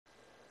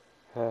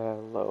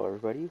Hello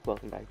everybody,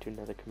 welcome back to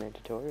another command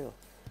tutorial.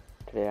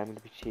 Today I'm going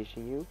to be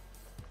teaching you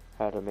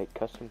how to make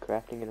custom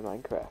crafting in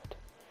Minecraft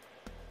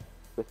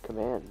with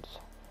commands.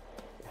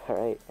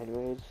 Alright,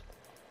 anyways,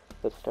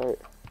 let's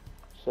start.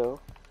 So,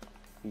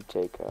 you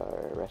take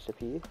our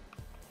recipe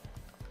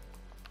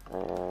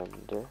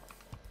and,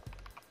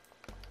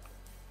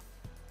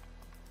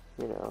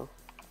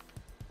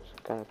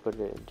 just kind of put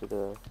it into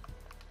the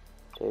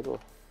table,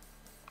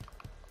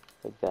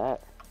 like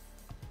that.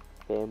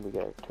 And we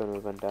got a Totem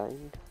of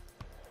Undying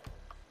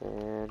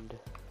and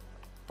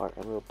our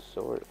Emerald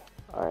Sword.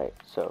 Alright,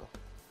 so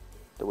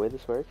the way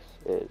this works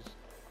is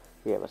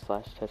we have a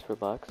slash test for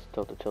blocks,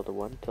 tilde tilde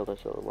 1, tilde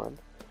tilde 1,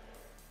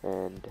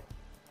 and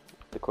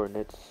the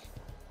coordinates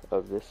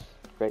of this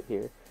right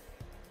here.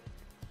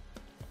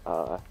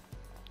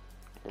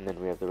 And then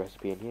we have the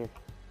recipe in here.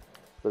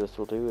 What this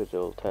will do is it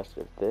will test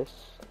if this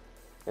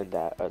and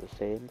that are the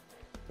same,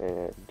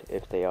 and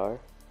if they are,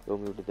 we'll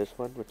move to this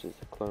one, which is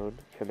the clone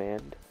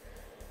command.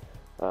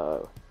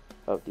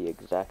 Of the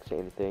exact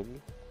same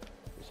thing,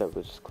 except it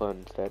was just clone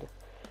instead,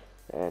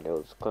 and it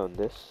was clone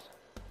this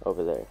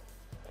over there.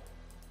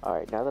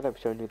 Alright, now that I've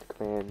shown you the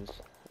commands,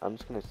 I'm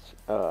just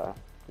gonna,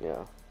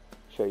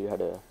 show you how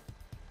to,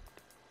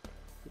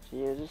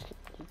 just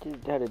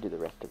how to do the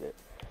rest of it.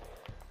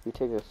 You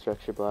take a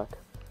structure block,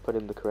 put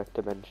in the correct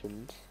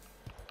dimensions,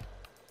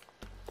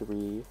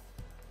 3,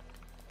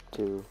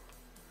 2,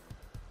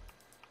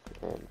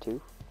 and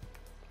 2.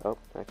 Oh,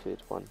 actually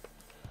it's 1.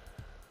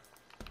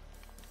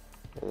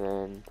 And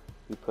then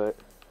you put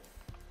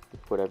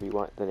whatever you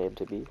want the name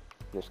to be. In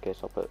this case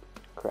I'll put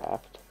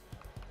craft.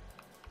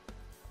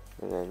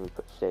 And then we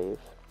put save.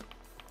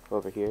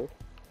 Over here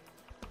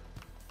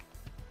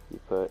you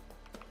put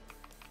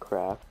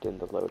craft in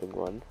the loading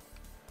one.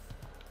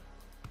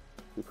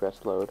 You press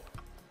load.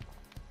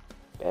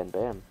 And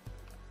bam.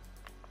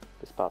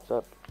 This pops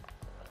up.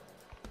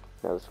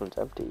 Now this one's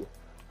empty.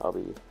 I'll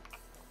be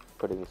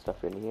putting the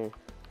stuff in here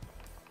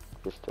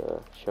just to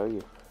show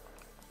you.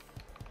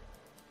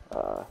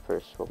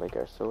 First we'll make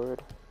our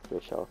sword,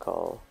 which I'll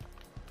call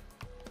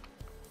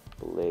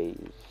Blaze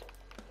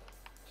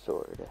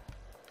Sword.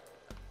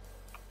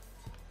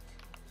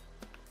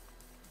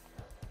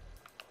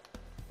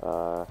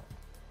 And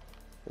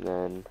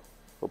then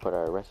we'll put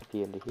our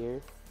recipe into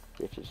here,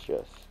 which is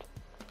just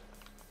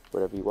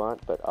whatever you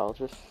want, but I'll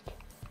just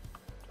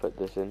put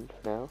this in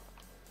for now.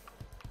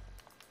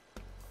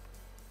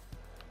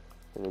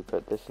 And we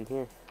put this in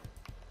here.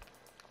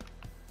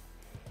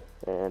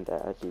 And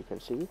as you can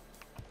see,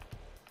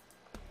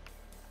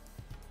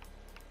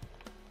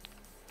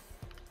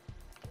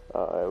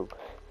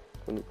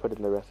 when you put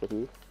in the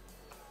recipe,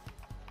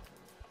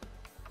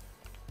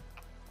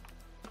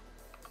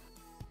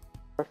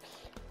 works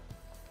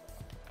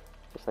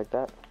just like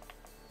that.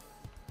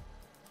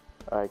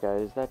 Alright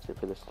guys, that's it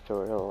for this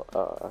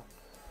tutorial.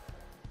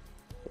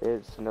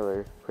 It's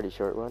another pretty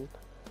short one.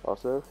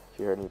 Also, if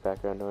you heard any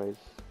background noise,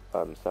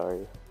 I'm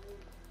sorry.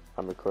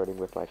 I'm recording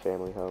with my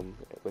family home,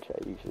 which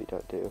I usually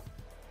don't do.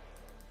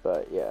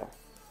 But yeah.